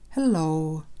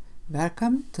Hello,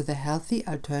 welcome to the Healthy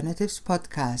Alternatives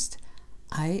podcast.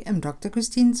 I am Dr.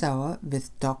 Christine Sauer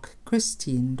with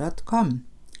DocChristine.com.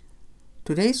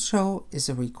 Today's show is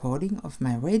a recording of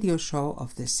my radio show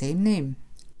of the same name.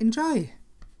 Enjoy!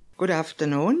 Good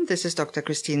afternoon, this is Dr.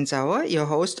 Christine Sauer, your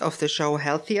host of the show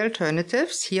Healthy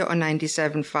Alternatives here on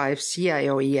 97.5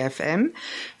 CIOE FM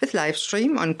with live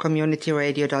stream on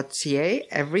communityradio.ca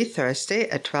every Thursday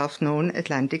at 12 noon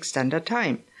Atlantic Standard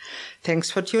Time.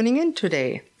 Thanks for tuning in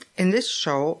today. In this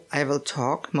show, I will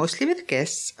talk mostly with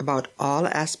guests about all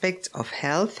aspects of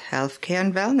health, healthcare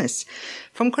and wellness,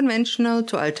 from conventional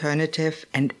to alternative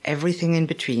and everything in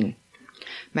between.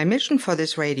 My mission for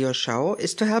this radio show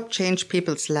is to help change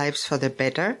people's lives for the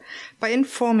better by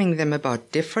informing them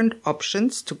about different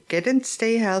options to get and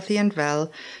stay healthy and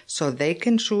well so they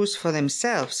can choose for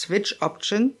themselves which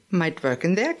option might work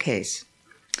in their case.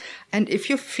 And if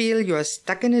you feel you're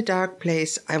stuck in a dark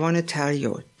place, I want to tell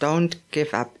you, don't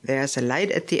give up. There's a light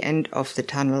at the end of the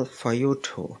tunnel for you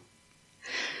too.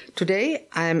 Today,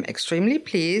 I'm extremely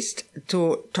pleased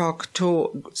to talk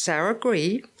to Sarah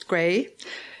Gray.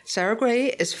 Sarah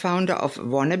Gray is founder of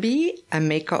Wannabe, a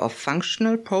maker of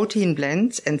functional protein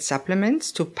blends and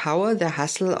supplements to power the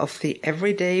hustle of the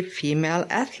everyday female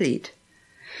athlete.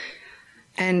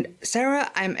 And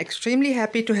Sarah, I'm extremely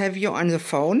happy to have you on the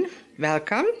phone.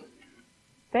 Welcome.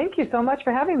 Thank you so much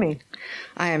for having me.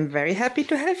 I am very happy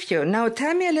to have you. Now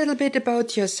tell me a little bit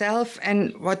about yourself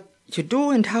and what you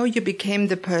do and how you became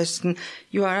the person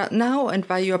you are now and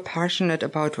why you're passionate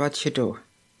about what you do.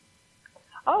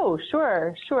 Oh,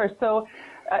 sure. So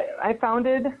I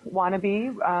founded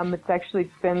Wannabe. It's actually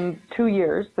been 2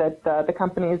 years that the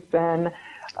company's been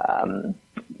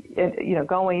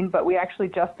going, but we actually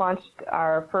just launched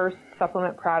our first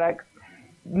supplement products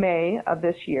May of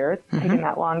this year. It's taken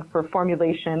that long for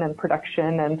formulation and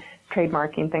production and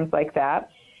trademarking, things like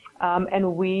that.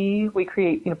 And we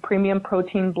create premium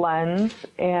protein blends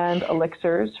and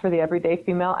elixirs for the everyday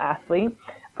female athlete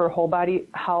for whole body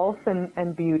health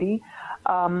and beauty.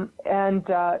 I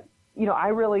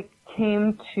really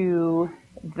came to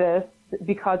this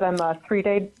because I'm a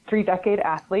three-decade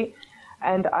athlete,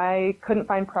 and I couldn't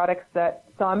find products that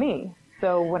saw me.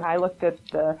 So when I looked at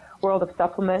the world of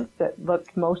supplements that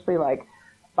looked mostly like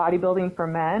bodybuilding for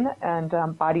men and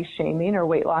body shaming or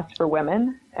weight loss for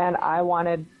women, and I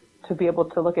wanted to be able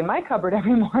to look in my cupboard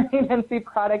every morning and see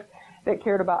products that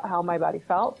cared about how my body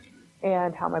felt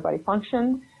and how my body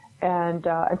functioned, and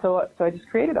so I just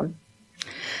created them.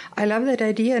 I love that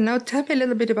idea. Now tell me a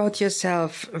little bit about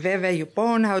yourself. Where were you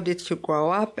born? How did you grow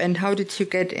up? And how did you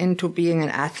get into being an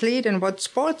athlete? And what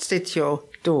sports did you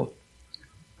do?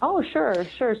 Oh, sure.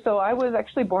 So I was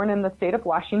actually born in the state of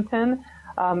Washington.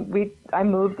 I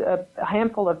moved a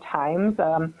handful of times.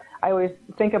 I always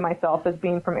think of myself as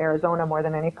being from Arizona more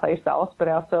than any place else, but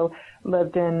I also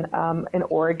lived in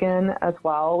Oregon as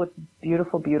well, with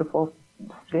beautiful, beautiful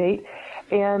state.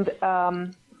 And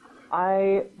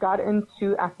I got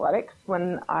into athletics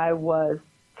when I was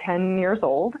 10 years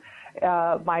old.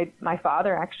 My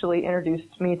father actually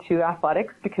introduced me to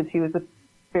athletics because he was a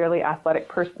fairly athletic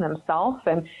person himself,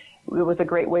 and it was a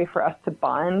great way for us to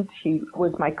bond. He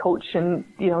was my coach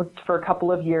for a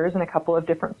couple of years in a couple of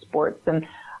different sports, and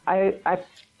I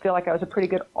feel like I was a pretty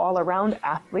good all-around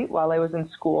athlete while I was in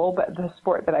school, but the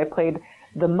sport that I played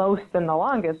the most and the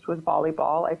longest was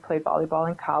volleyball. I played volleyball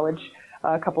in college,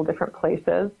 a couple different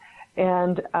places,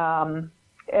 and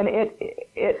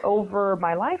it over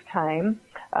my lifetime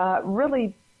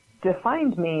really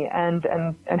defined me and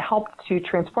helped to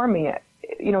transform me.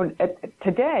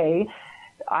 Today,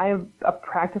 I'm a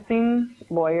practicing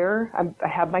lawyer. I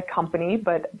have my company,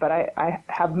 but I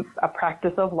have a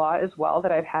practice of law as well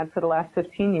that I've had for the last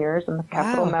 15 years. I'm a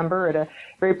capital member at a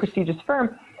very prestigious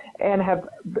firm and have,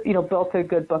 built a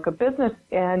good book of business.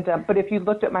 And but if you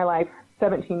looked at my life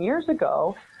 17 years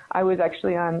ago, I was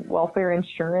actually on welfare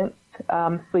insurance,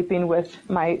 sleeping with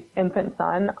my infant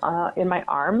son in my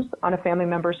arms on a family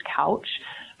member's couch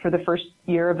for the first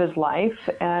year of his life.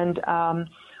 And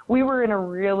we were in a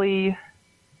really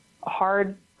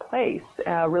hard place,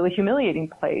 a really humiliating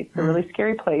place, a really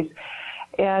scary place.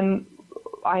 And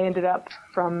I ended up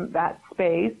from that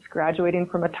space, graduating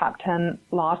from a top 10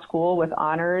 law school with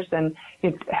honors and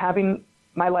having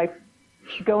my life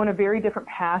go in a very different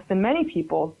path than many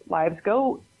people's lives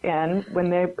go in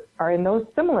when they are in those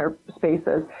similar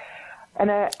spaces. And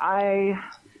I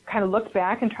kind of looked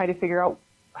back and tried to figure out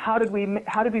how did we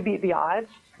beat the odds?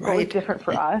 What was different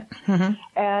for us?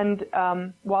 And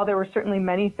while there were certainly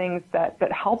many things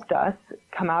that helped us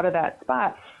come out of that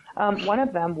spot, one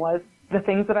of them was the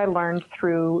things that I learned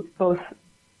through both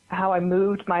how I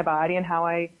moved my body and how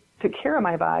I took care of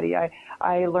my body.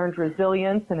 I learned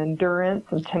resilience and endurance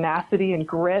and tenacity and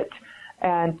grit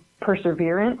and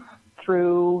perseverance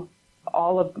through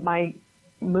all of my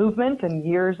movement and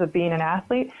years of being an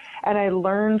athlete. And I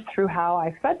learned through how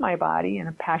I fed my body in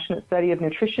a passionate study of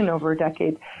nutrition over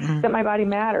decades that my body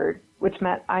mattered, which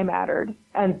meant I mattered.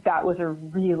 And that was a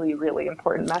really, really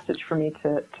important message for me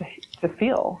to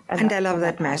feel. And I love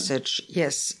that message.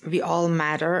 Yes, we all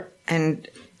matter. And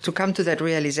to come to that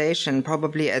realization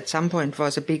probably at some point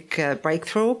was a big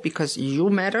breakthrough, because you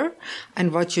matter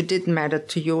and what you did matter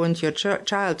to you and your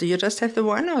child. Do you just have the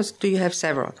one, or do you have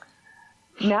several?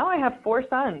 Now I have 4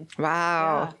 sons.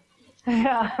 Wow.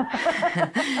 Yeah.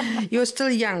 You're still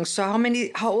young. So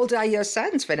how old are your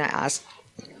sons, when I ask?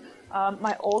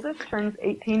 My oldest turns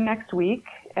 18 next week.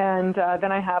 And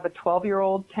then I have a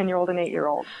 12-year-old, 10-year-old, and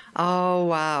 8-year-old. Oh,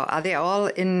 wow. Are they all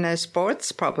in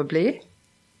sports, probably?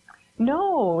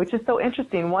 No, which is so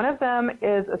interesting. One of them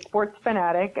is a sports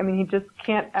fanatic. I mean, he just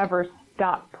can't ever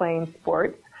stop playing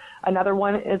sports. Another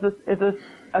one is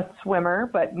a swimmer,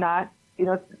 but not,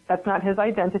 that's not his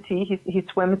identity. He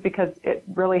swims because it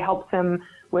really helps him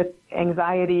with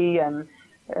anxiety and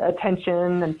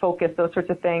attention and focus, those sorts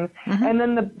of things. Mm-hmm. And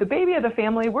then the baby of the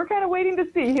family, we're kind of waiting to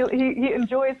see. He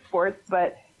enjoys sports,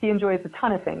 but he enjoys a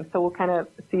ton of things. So we'll kind of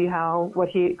see what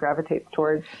he gravitates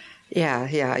towards.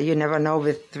 Yeah. You never know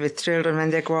with children when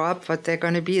they grow up what they're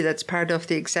going to be. That's part of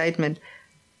the excitement.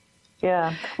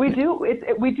 Yeah, we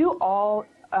do all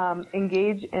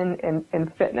engage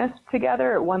in fitness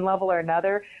together at one level or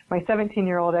another. My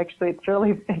 17-year-old, actually, it's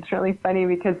really funny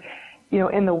because,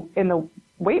 in the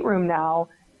weight room now,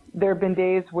 there have been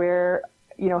days where,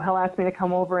 he'll ask me to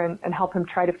come over and help him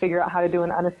try to figure out how to do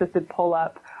an unassisted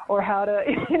pull-up, or how to,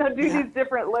 do these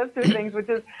different lifts or things, which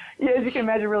is, as you can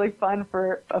imagine, really fun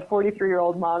for a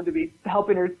 43-year-old mom to be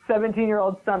helping her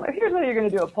 17-year-old son. Like, here's how you're going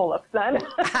to do a pull-up, son.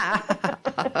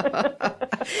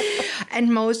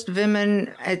 And most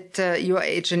women at your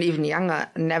age and even younger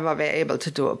never were able to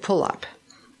do a pull-up.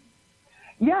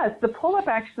 Yes, the pull-up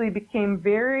actually became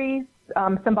very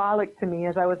symbolic to me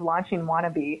as I was launching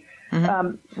Wannabe.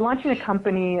 Mm-hmm. Launching a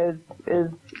company is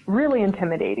really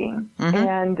intimidating,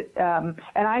 and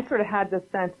I sort of had this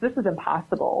sense, this is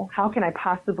impossible. How can I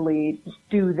possibly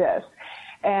do this?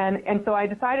 And so I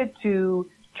decided to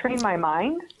train my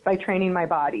mind by training my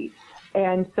body.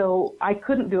 And so I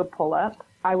couldn't do a pull-up.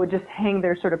 I would just hang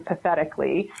there sort of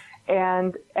pathetically,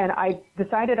 and I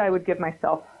decided I would give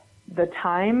myself the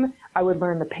time. I would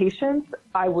learn the patience.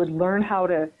 I would learn how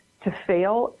to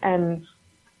fail and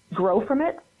grow from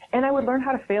it. And I would learn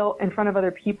how to fail in front of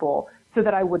other people so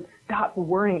that I would stop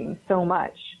worrying so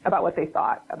much about what they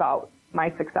thought about my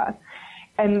success.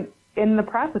 And in the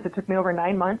process, it took me over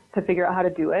 9 months to figure out how to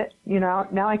do it.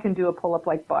 Now I can do a pull-up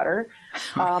like butter.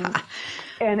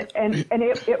 And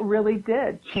it really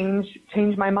did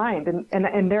change my mind.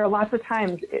 And there are lots of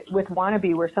times with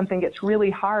Wannabe where something gets really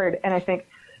hard and I think,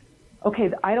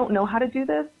 okay, I don't know how to do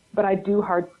this, but I do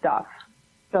hard stuff.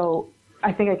 So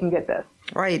I think I can get this.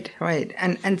 Right.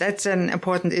 And that's an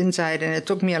important insight, and it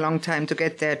took me a long time to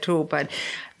get there too, but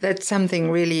that's something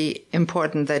really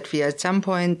important, that we at some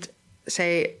point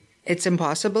say it's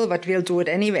impossible, but we'll do it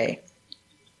anyway.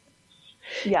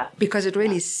 Yeah. Because it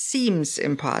really seems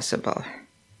impossible.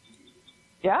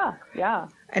 Yeah.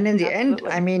 And in the end,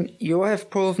 you have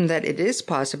proven that it is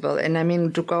possible.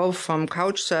 And to go from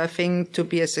couch surfing to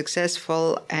be a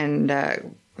successful and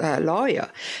lawyer,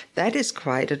 that is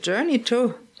quite a journey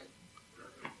too.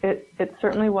 It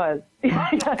certainly was.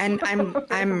 And I'm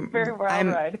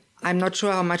not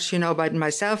sure how much you know about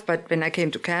myself, but when I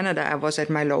came to Canada, I was at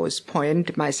my lowest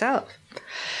point myself,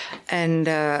 and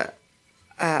I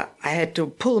had to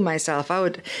pull myself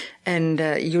out. And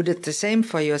you did the same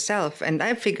for yourself. And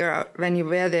I figure out when you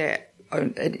were there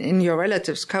in your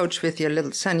relative's couch with your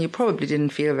little son, you probably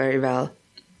didn't feel very well.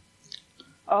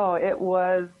 Oh, it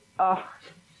was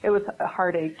a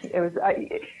heartache. It was,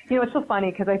 it's so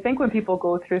funny because I think when people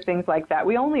go through things like that,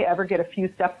 we only ever get a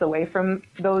few steps away from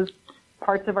those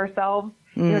parts of ourselves,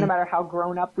 no matter how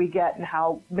grown up we get and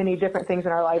how many different things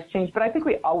in our lives change. But I think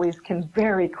we always can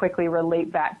very quickly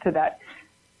relate back to that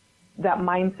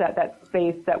mindset, that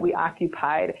space that we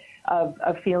occupied of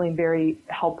feeling very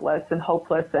helpless and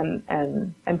hopeless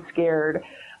and scared.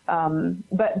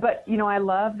 But I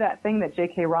love that thing that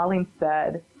J.K. Rowling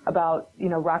said about,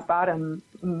 rock bottom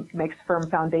makes firm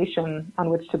foundation on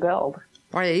which to build.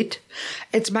 Right.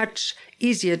 It's much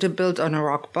easier to build on a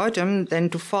rock bottom than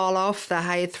to fall off the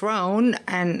high throne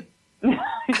and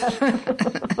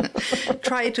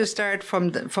try to start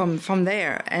from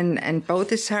there. And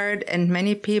both is hard. And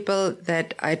many people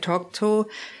that I talk to,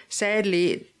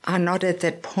 sadly, are not at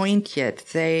that point yet.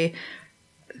 They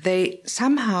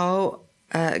somehow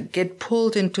get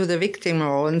pulled into the victim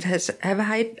role and have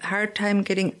a hard time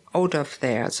getting out of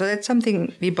there. So that's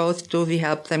something we both do. We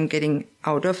help them getting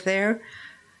out of there.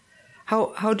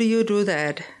 How do you do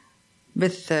that?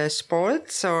 With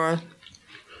sports or?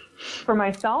 For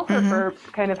myself or for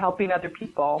kind of helping other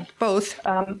people? Both.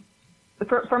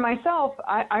 For myself,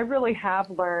 I really have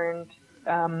learned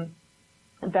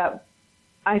that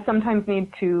I sometimes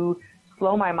need to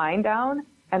slow my mind down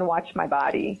and watch my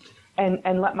body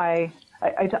and let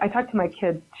I talk to my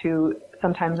kids too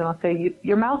sometimes, and I'll say,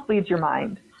 your mouth leads your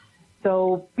mind.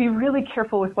 So be really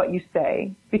careful with what you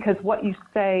say, because what you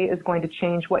say is going to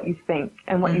change what you think,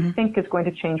 and what you think is going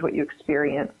to change what you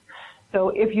experience. So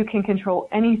if you can control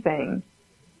anything,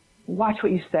 watch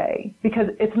what you say, because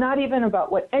it's not even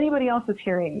about what anybody else is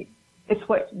hearing. It's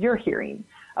what you're hearing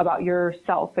about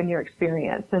yourself and your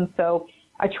experience. And so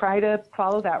I try to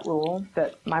follow that rule,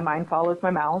 that my mind follows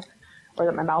my mouth, or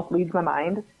that my mouth leads my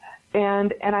mind.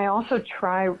 And I also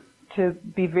try to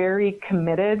be very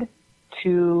committed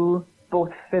to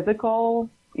both physical,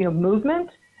 movement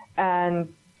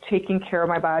and taking care of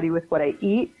my body with what I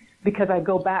eat, because I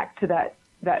go back to that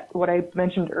what I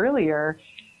mentioned earlier.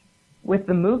 With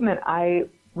the movement, I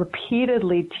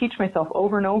repeatedly teach myself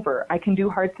over and over, I can do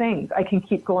hard things. I can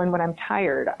keep going when I'm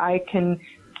tired. I can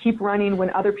keep running when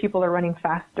other people are running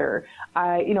faster.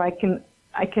 I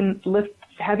can lift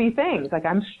heavy things, like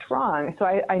I'm strong. So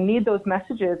I need those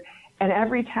messages. And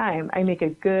every time I make a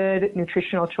good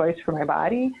nutritional choice for my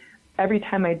body, every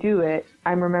time I do it,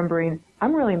 I'm remembering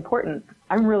I'm really important.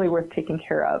 I'm really worth taking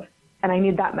care of. And I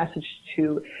need that message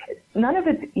too. None of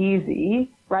it's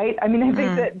easy, right? I mean, I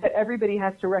think that everybody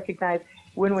has to recognize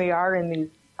when we are in these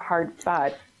hard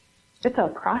spots, it's a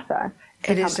process.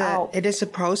 It is a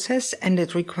process, and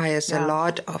it requires a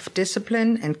lot of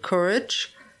discipline and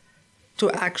courage to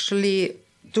actually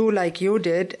do like you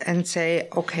did and say,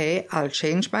 okay, I'll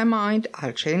change my mind,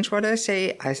 I'll change what I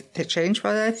say, I change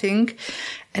what I think,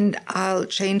 and I'll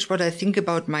change what I think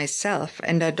about myself.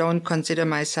 And I don't consider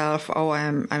myself,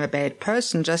 I'm a bad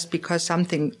person just because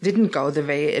something didn't go the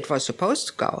way it was supposed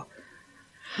to go.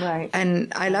 Right.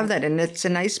 And I love that. And it's a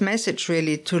nice message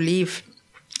really to leave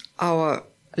our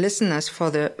listeners for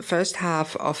the first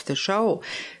half of the show,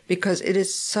 because it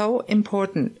is so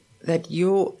important that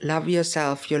you love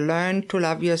yourself, you learn to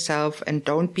love yourself and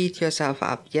don't beat yourself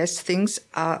up. Yes, things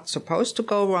are supposed to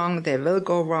go wrong, they will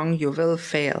go wrong, you will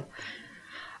fail.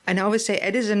 And I always say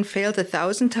Edison failed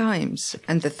 1,000 times,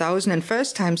 and the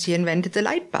 1,001st times he invented the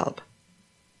light bulb.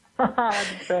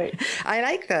 That's right. I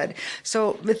like that.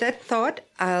 So with that thought,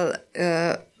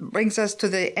 brings us to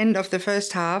the end of the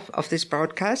first half of this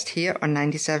broadcast here on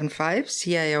 97.5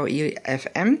 CIOE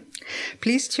FM.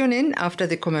 Please tune in after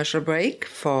the commercial break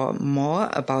for more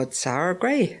about Sarah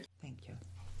Gray. Thank you.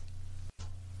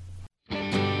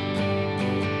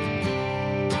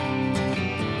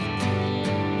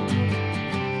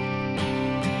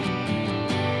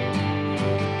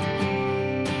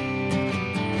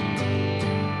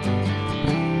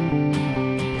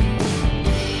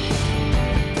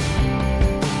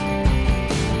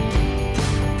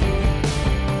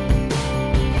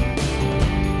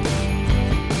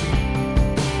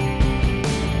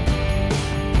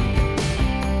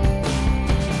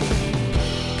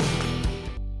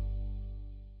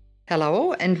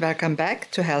 Hello and welcome back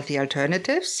to Healthy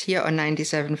Alternatives here on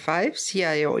 97.5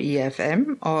 CIOE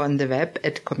FM or on the web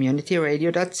at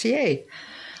communityradio.ca.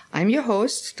 I'm your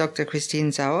host, Dr.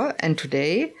 Christine Sauer, and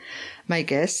today my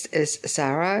guest is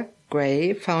Sarah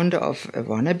Gray, founder of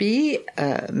Wannabe,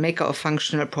 a maker of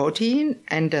functional protein,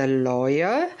 and a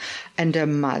lawyer, and a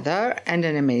mother, and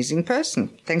an amazing person.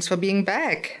 Thanks for being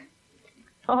back.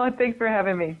 Oh, thanks for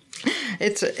having me.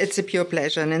 It's a pure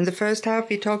pleasure. And in the first half,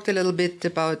 we talked a little bit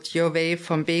about your way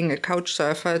from being a couch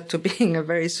surfer to being a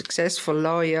very successful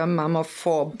lawyer, mom of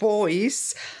 4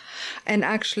 boys, and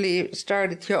actually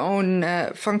started your own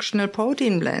functional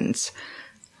protein blends.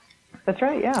 That's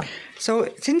right, yeah. So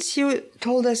since you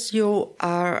told us you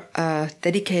are a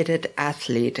dedicated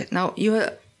athlete, now you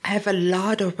have a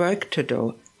lot of work to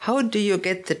do. How do you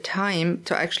get the time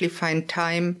to actually find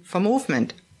time for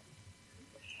movement?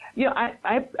 You know,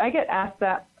 I get asked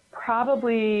that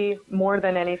probably more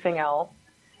than anything else,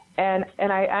 and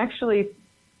I actually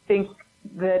think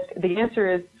that the answer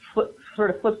is sort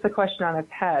of flips the question on its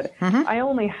head. Mm-hmm. I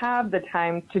only have the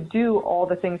time to do all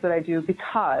the things that I do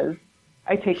because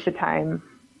I take the time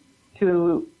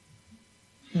to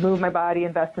move my body,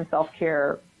 invest in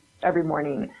self-care every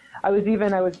morning. I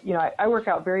work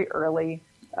out very early.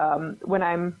 When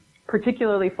I'm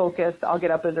particularly focused, I'll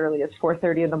get up as early as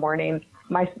 4:30 in the morning.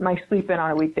 My sleep in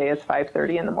on a weekday is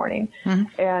 5:30 in the morning.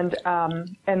 And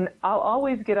I'll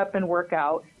always get up and work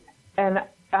out. And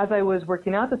as I was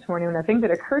working out this morning, the thing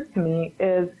that occurred to me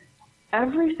is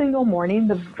every single morning,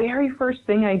 the very first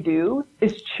thing I do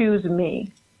is choose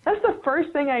me. That's the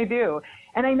first thing I do.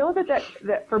 And I know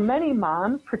that for many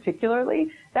moms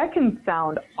particularly, that can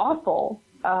sound awful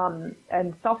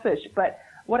and selfish. But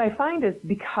what I find is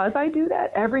because I do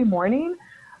that every morning,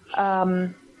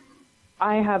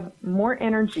 I have more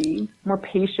energy, more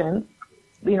patience,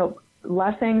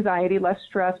 less anxiety, less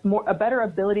stress, a better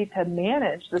ability to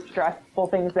manage the stressful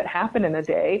things that happen in a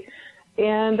day.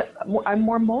 And I'm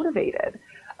more motivated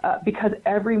because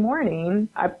every morning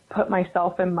I put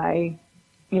myself in my,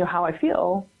 how I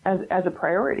feel as a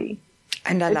priority.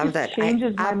 And I love that. It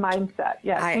changes my mindset.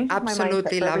 Yeah, I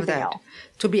absolutely love that. Else.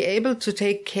 To be able to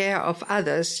take care of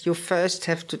others, you first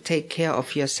have to take care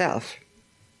of yourself.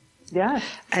 Yes.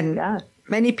 And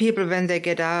many people, when they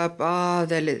get up,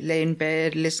 they lay in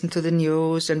bed, listen to the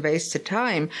news and waste the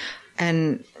time.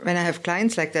 And when I have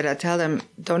clients like that, I tell them,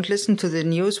 don't listen to the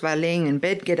news while laying in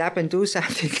bed, get up and do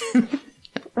something.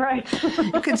 Right.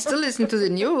 You can still listen to the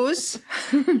news.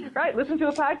 Right. Listen to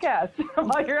a podcast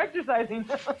while you're exercising.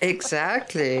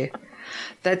 Exactly.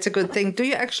 That's a good thing. Do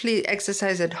you actually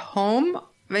exercise at home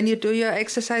when you do your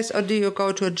exercise, or do you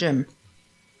go to a gym?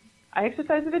 I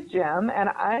exercise at a gym, and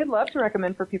I love to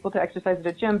recommend for people to exercise at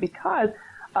a gym because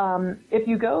if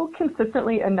you go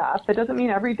consistently enough, that doesn't mean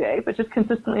every day, but just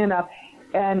consistently enough,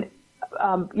 and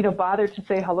bother to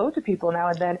say hello to people now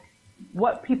and then,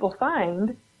 what people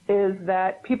find is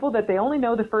that people that they only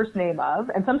know the first name of,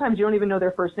 and sometimes you don't even know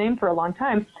their first name for a long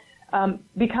time,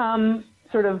 become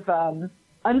sort of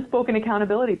unspoken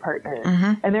accountability partners.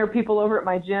 And there are people over at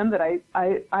my gym that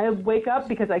I wake up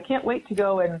because I can't wait to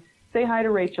go and say hi to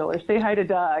Rachel or say hi to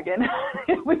Doug, and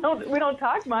we don't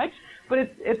talk much, but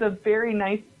it's a very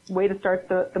nice way to start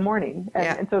the morning.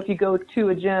 And so if you go to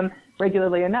a gym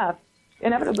regularly enough,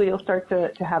 inevitably you'll start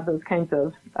to have those kinds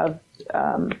of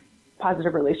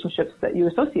positive relationships that you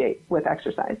associate with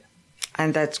exercise.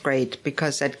 And that's great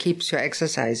because that keeps you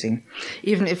exercising.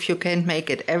 Even if you can't make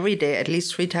it every day, at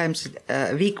least 3 times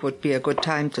a week would be a good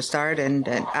time to start and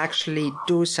actually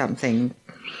do something.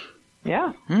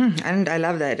 Yeah. And I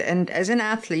love that. And as an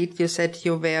athlete, you said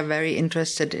you were very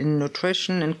interested in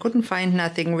nutrition and couldn't find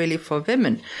nothing really for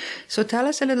women. So tell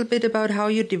us a little bit about how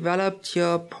you developed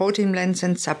your protein blends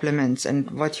and supplements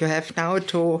and what you have now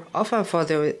to offer for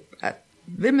the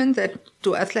women that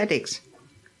do athletics.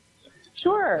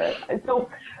 Sure. So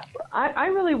I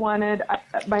really wanted,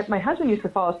 my husband used to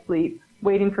fall asleep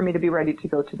waiting for me to be ready to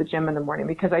go to the gym in the morning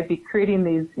because I'd be creating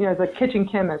these, as a kitchen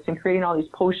chemist and creating all these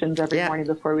potions every morning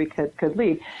before we could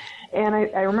leave. And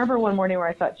I remember one morning where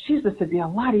I thought, geez, this would be a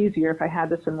lot easier if I had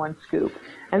this in one scoop.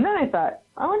 And then I thought,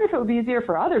 I wonder if it would be easier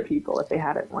for other people if they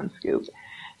had it in one scoop.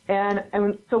 And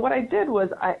so what I did was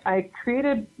I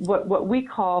created what we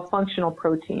call functional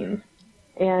proteins.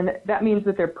 And that means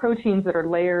that they're proteins that are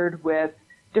layered with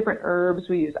different herbs.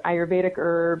 We use Ayurvedic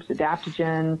herbs,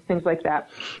 adaptogens, things like that,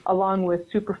 along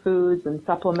with superfoods and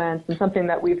supplements, and something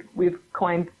that we've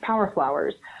coined power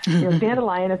flowers.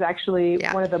 Dandelion is actually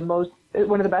one of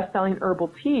the best-selling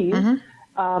herbal teas.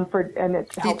 And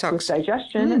it helps with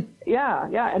digestion.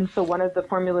 Yeah. And so one of the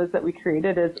formulas that we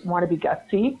created is Wannabe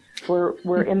Gutsy.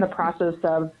 We're in the process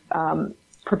of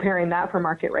preparing that for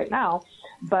market right now,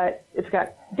 but it's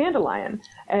got dandelion,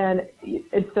 and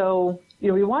so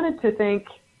we wanted to think,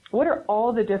 what are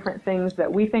all the different things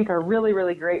that we think are really,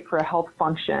 really great for a health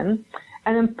function,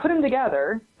 and then put them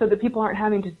together so that people aren't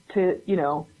having to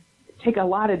take a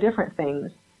lot of different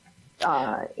things,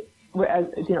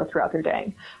 throughout their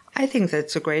day. I think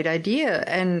that's a great idea.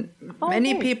 And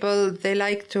many people, they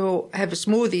like to have a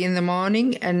smoothie in the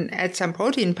morning and add some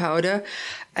protein powder.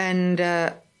 And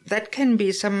that can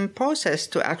be some process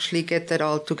to actually get that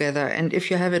all together. And if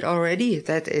you have it already,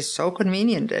 that is so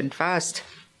convenient and fast.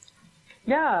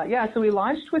 Yeah. So we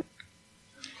launched with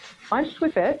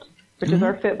it, which is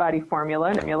our Fit Body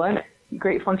formula.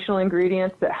 Great functional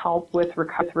ingredients that help with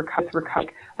recovery,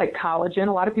 like collagen.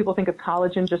 A lot of people think of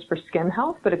collagen just for skin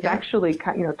health, but it's actually,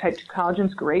 type 2 collagen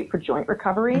is great for joint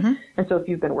recovery. And so if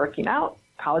you've been working out,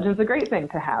 collagen is a great thing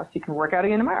to have, so you can work out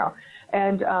again tomorrow.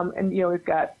 And we've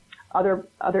got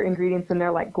other ingredients in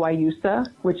there like guayusa,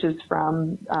 which is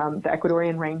from the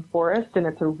Ecuadorian rainforest, and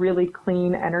it's a really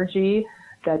clean energy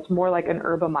that's more like an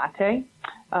yerba mate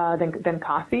than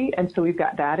coffee. And so we've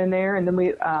got that in there. And then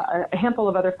a handful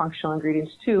of other functional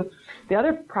ingredients too. The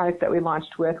other product that we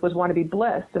launched with was Wannabe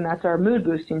Bliss, and that's our mood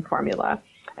boosting formula.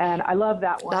 And I love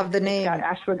that one. Love the name. It's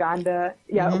got ashwagandha.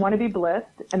 Yeah, Want to Be Blissed.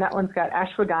 And that one's got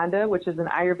ashwagandha, which is an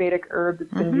Ayurvedic herb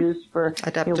that's been used for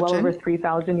well over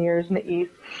 3,000 years in the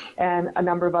East, and a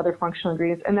number of other functional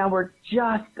ingredients. And now we're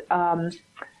just,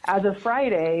 as of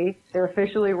Friday, they're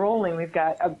officially rolling. We've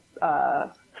got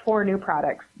 4 new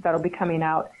products that'll be coming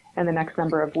out in the next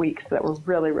number of weeks that we're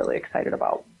really, really excited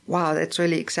about. Wow, that's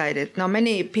really excited. Now,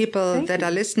 many people that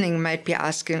are listening might be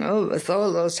asking, oh, with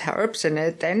all those herbs in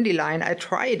it, dandelion, I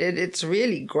tried it. It's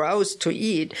really gross to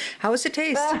eat. How does it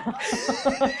taste?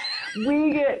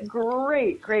 We get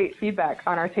great feedback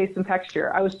on our taste and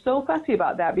texture. I was so fussy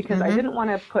about that because I didn't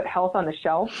want to put health on the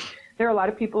shelf. There are a lot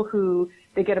of people who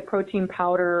they get a protein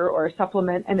powder or a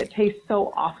supplement and it tastes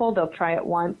so awful, they'll try it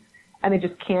once and they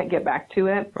just can't get back to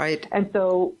it. Right.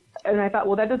 And I thought,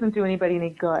 well, that doesn't do anybody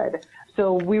any good.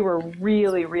 So we were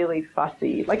really, really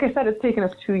fussy. Like I said, it's taken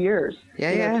us 2 years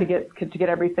to get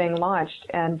everything launched.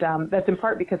 And that's in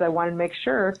part because I wanted to make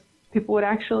sure people would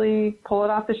actually pull it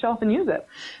off the shelf and use it.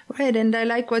 Right, and I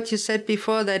like what you said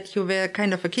before, that you were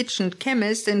kind of a kitchen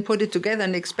chemist and put it together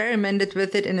and experimented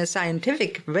with it in a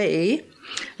scientific way.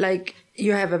 Like,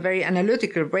 you have a very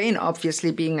analytical brain,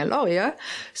 obviously being a lawyer.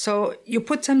 So you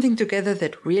put something together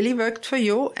that really worked for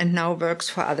you and now works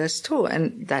for others too.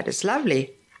 And that is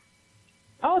lovely.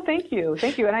 Oh, thank you.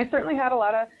 Thank you. And I certainly had a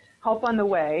lot of help on the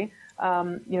way.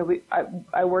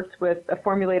 I worked with a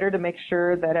formulator to make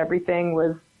sure that everything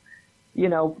was,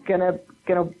 gonna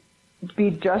be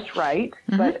just right.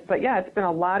 But yeah, it's been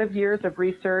a lot of years of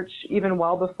research, even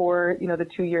well before, the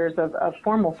 2 years of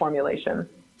formal formulation.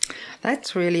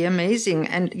 That's really amazing.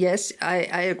 And yes,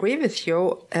 I agree with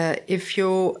you. If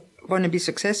you want to be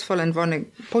successful and want to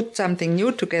put something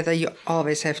new together, you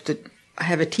always have to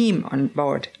have a team on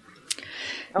board.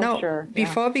 Now, sure.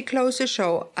 Before we close the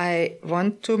show, I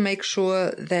want to make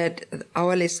sure that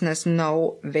our listeners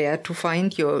know where to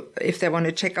find you if they want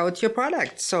to check out your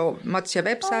products. So what's your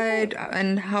website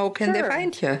and how can they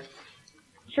find you?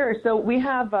 Sure. So we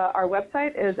have our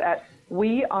website is at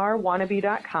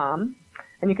wearewannabe.com,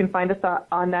 and you can find us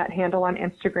on that handle on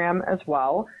Instagram as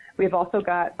well. We've also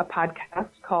got a podcast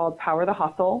called Power the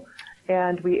Hustle,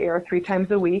 and we air 3 times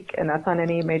a week, and that's on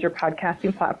any major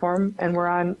podcasting platform. And we're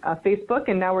on Facebook,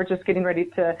 and now we're just getting ready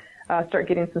to start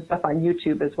getting some stuff on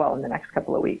YouTube as well in the next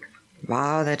couple of weeks.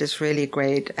 Wow, that is really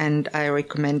great. And I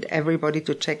recommend everybody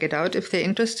to check it out if they're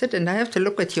interested. And I have to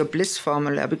look at your Bliss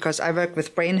formula because I work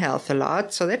with brain health a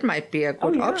lot, so that might be a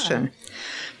good option.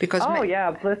 Because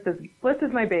Bliss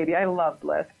is my baby. I love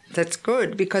Bliss. That's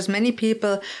good because many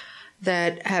people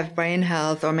that have brain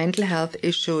health or mental health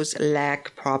issues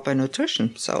lack proper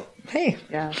nutrition. So, hey,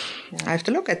 I have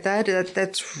to look at that.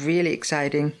 That's really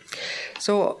exciting.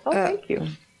 So, thank you.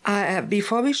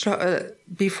 Before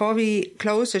we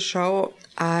close the show,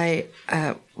 I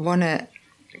want to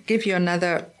give you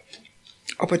another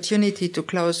opportunity to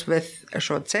close with a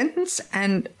short sentence,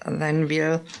 and then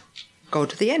we'll go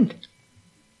to the end.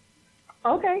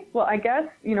 Okay. Well, I guess,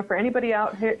 for anybody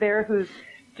out there who's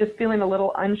just feeling a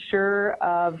little unsure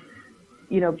of,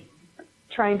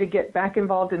 trying to get back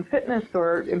involved in fitness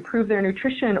or improve their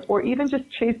nutrition or even just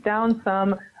chase down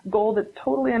some goal that's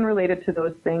totally unrelated to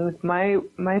those things, my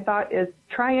thought is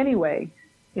try anyway.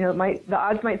 The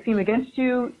odds might seem against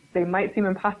you. They might seem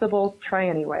impossible. Try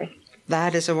anyway.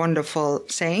 That is a wonderful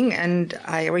saying, and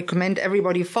I recommend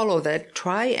everybody follow that.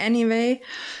 Try anyway,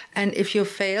 and if you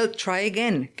fail, try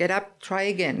again. Get up, try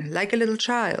again, like a little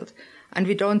child. And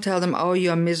we don't tell them, oh,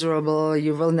 you're miserable,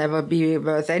 you will never be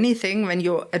worth anything. When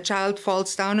a child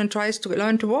falls down and tries to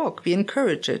learn to walk, we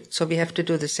encourage it. So we have to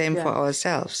do the same for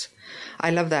ourselves.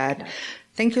 I love that. Yeah.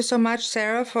 Thank you so much,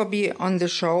 Sarah, for being on the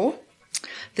show.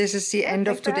 This is the end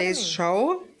of today's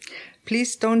show.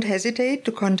 Please don't hesitate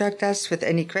to contact us with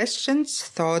any questions,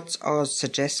 thoughts, or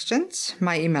suggestions.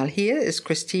 My email here is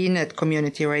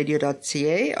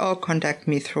christine@communityradio.ca or contact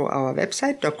me through our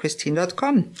website,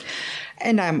 drchristine.com.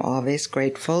 And I'm always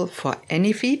grateful for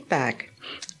any feedback.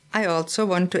 I also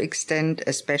want to extend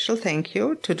a special thank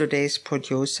you to today's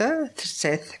producer,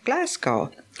 Seth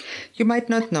Glasgow. You might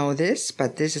not know this,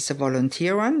 but this is a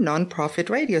volunteer-run, non-profit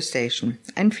radio station,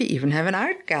 and we even have an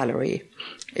art gallery.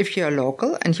 If you're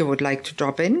local and you would like to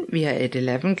drop in, we are at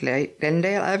 11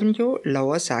 Glendale Avenue,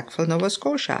 Lower Sackville, Nova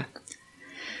Scotia.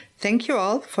 Thank you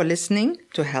all for listening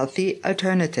to Healthy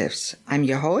Alternatives. I'm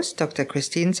your host, Dr.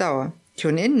 Christine Sauer.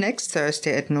 Tune in next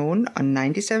Thursday at noon on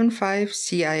 97.5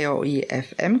 CIOE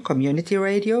FM Community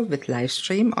Radio with live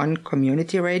stream on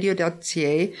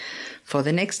communityradio.ca for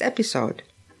the next episode.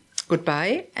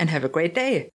 Goodbye and have a great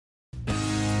day.